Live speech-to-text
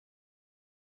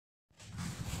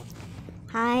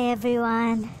Hi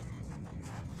everyone.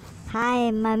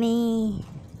 Hi Mummy.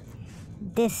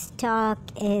 This talk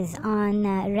is on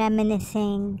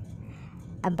reminiscing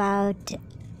about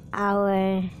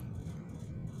our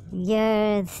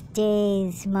years,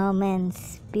 days,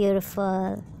 moments,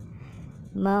 beautiful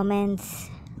moments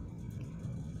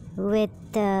with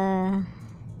Mrs.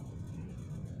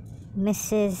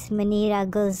 Munira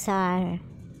Gulzar.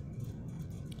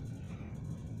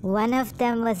 One of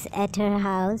them was at her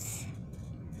house.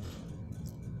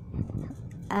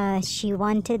 She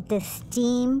wanted the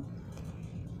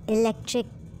electric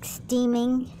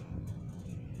steaming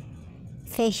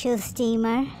facial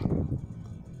steamer.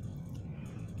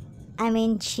 I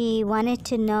mean, she wanted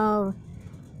to know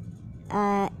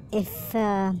if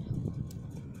how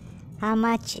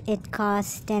much it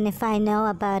cost and if I know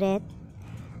about it.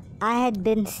 I had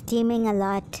been steaming a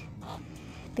lot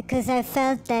because I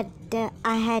felt that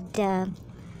I had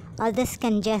all this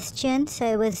congestion, so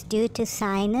it was due to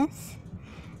sinus.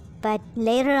 But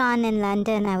later on in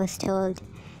London, I was told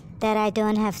that I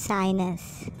don't have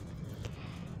sinus.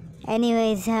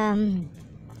 Anyways, so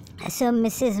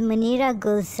Mrs. Munira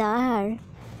Gulzar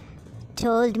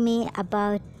told me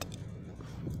about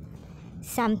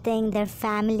something, their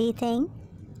family thing,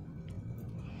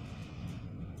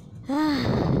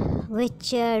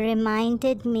 which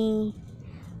reminded me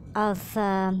of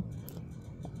our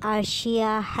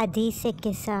Shia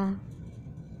Hadith-e-Qissa.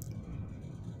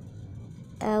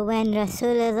 When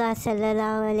Rasulullah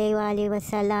sallallahu alaihi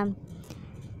wasallam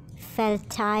felt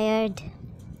tired,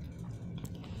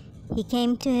 he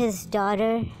came to his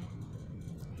daughter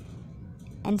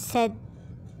and said,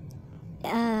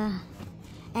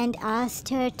 and asked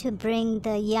her to bring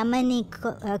the Yemeni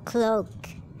cloak,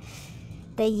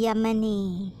 the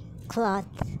Yemeni cloth.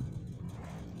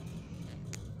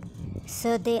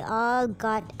 So they all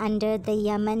got under the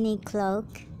Yemeni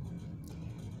cloak.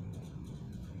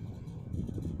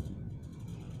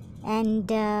 And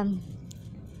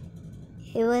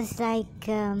it was like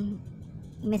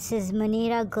Mrs.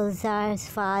 Munira Gulzar's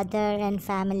father and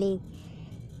family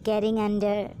getting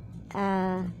under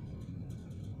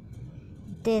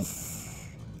this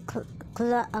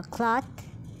cloth,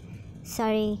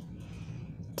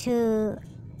 to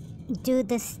do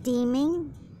the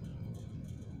steaming.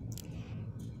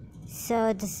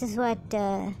 So this is what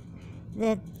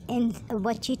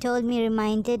what she told me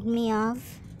reminded me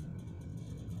of.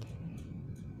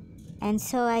 And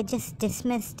so I just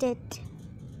dismissed it.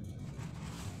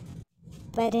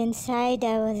 But inside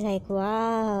I was like,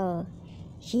 wow,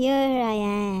 here I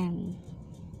am,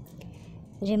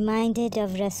 reminded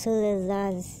of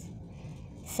Rasulullah's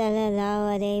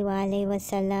sallallahu alaihi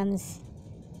wasallam's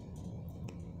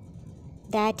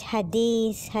that hadith-e-Qissa,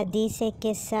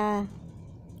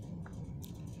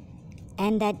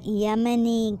 and that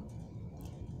Yemeni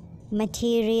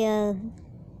material.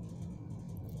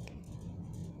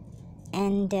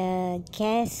 And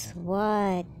guess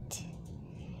what?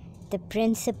 The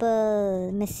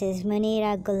principal, Mrs.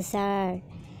 Munira Gulzar,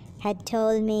 had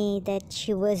told me that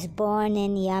she was born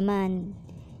in Yemen,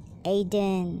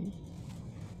 Aden.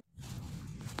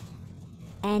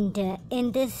 And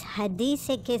in this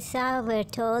Hadith-e-Qissa, we're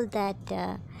told that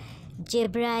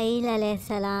Jibreel alayhi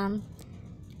salam,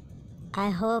 I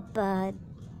hope the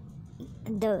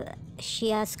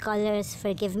Shia scholars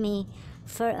forgive me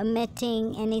for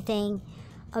omitting anything,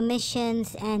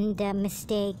 omissions and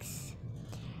mistakes.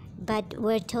 But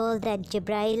we're told that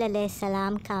Jibreel alayhi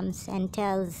salam comes and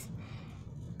tells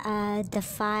the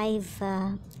five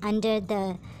under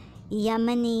the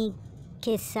Yemeni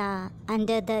Qissa,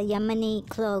 under the Yemeni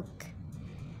cloak,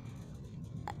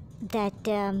 that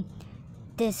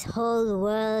this whole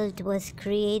world was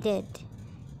created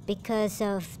because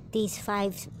of these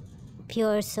five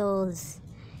pure souls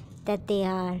that they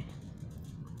are.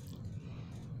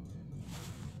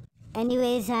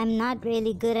 Anyways, I'm not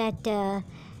really good at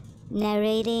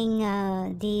narrating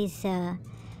these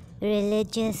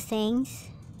religious things,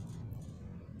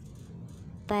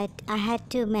 but I had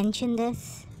to mention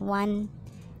this one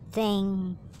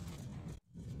thing.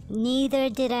 Neither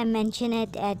did I mention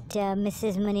it at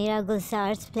Mrs. Munira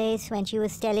Gulzar's place when she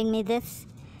was telling me this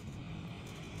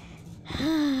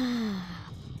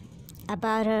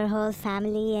about her whole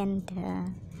family, and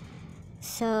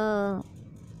so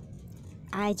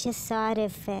I just thought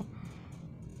if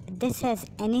this has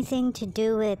anything to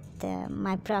do with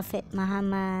my Prophet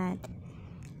Muhammad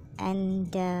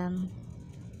and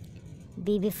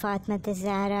Bibi Fatima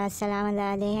Zahra salam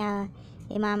alayha,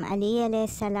 Imam Ali alayhi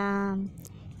salam,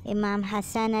 Imam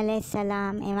Hassan alayhi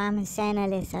salam, Imam Hussain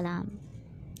alayhi salam,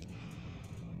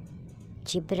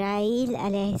 Jibreel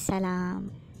alayhi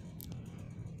salam,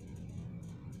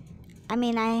 I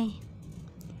mean,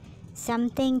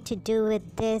 something to do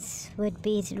with this would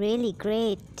be really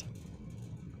great.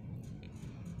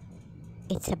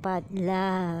 It's about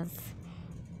love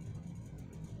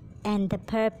and the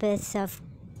purpose of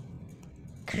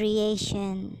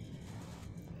creation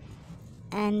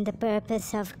and the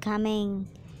purpose of coming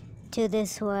to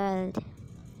this world.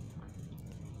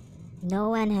 No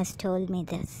one has told me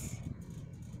this.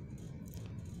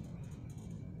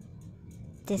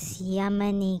 This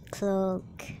Yamani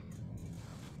cloak.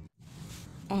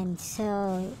 And so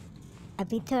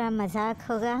अभी थोड़ा मजाक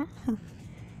होगा.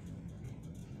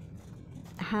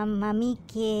 हम mummy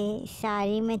के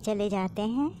साड़ी में चले जाते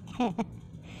हैं.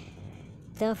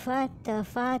 तोहफा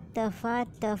तोहफा तोहफा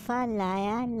तोहफा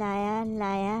लाया लाया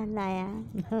लाया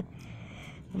लाया.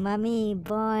 Mummy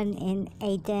born in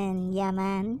Aden,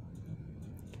 Yemen.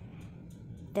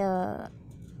 तो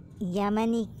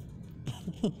यमनी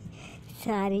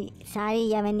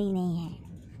सारी यमनी नहीं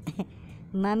है.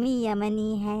 मम्मी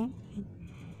यमनी है.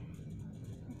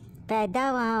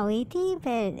 पैदा वहाँ हुई थी,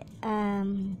 फिर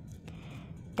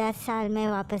 10 साल में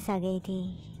वापस आ गई थी.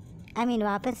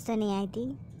 वापस तो नहीं आई थी.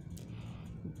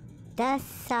 10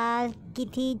 साल की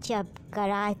थी जब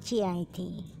कराची आई थी.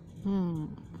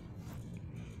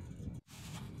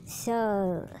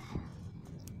 So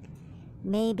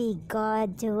maybe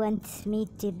God wants me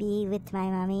to be with my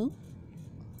mommy,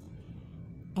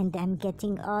 and I'm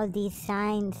getting all these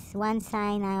signs. One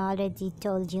sign I already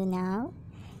told you now,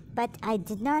 but I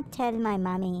did not tell my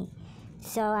mommy,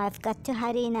 so I've got to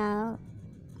hurry now.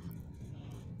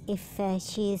 If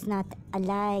she is not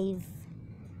alive,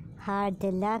 hard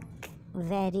luck,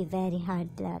 very very hard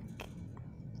luck.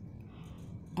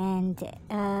 And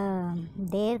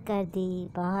देर कर दी,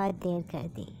 बहुत देर कर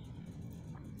दी.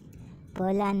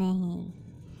 बोला नहीं.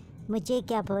 मुझे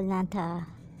क्या बोलना था.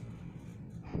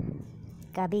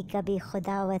 कभी कभी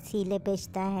खुदा वसीले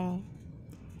भेजता है.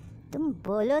 तुम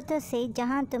बोलो तो सही.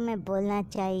 जहाँ तुम्हें बोलना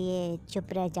चाहिए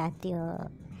चुप रह जाती हो.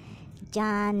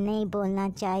 जहाँ नहीं बोलना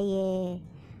चाहिए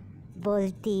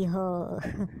बोलती हो.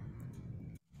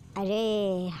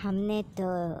 अरे हमने तो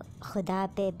खुदा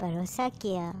पे भरोसा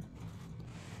किया.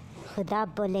 खुदा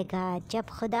बोलेगा, जब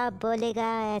खुदा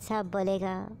बोलेगा ऐसा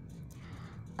बोलेगा.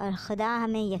 और खुदा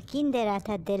हमें यकीन दे रहा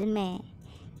था, दिल में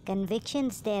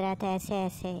कन्विक्शंस दे रहा था, ऐसे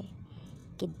ऐसे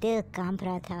कि दिल कांप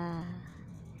रहा था.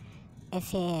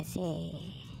 ऐसे ऐसे.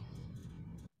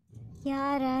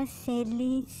 यारा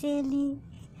सेली सेली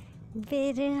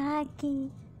बिरहा की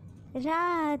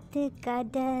रात का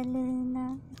ढलना.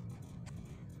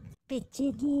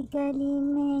 पिछली गली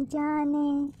में जाने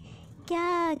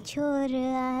क्या छोड़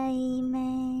आई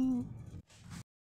मैं.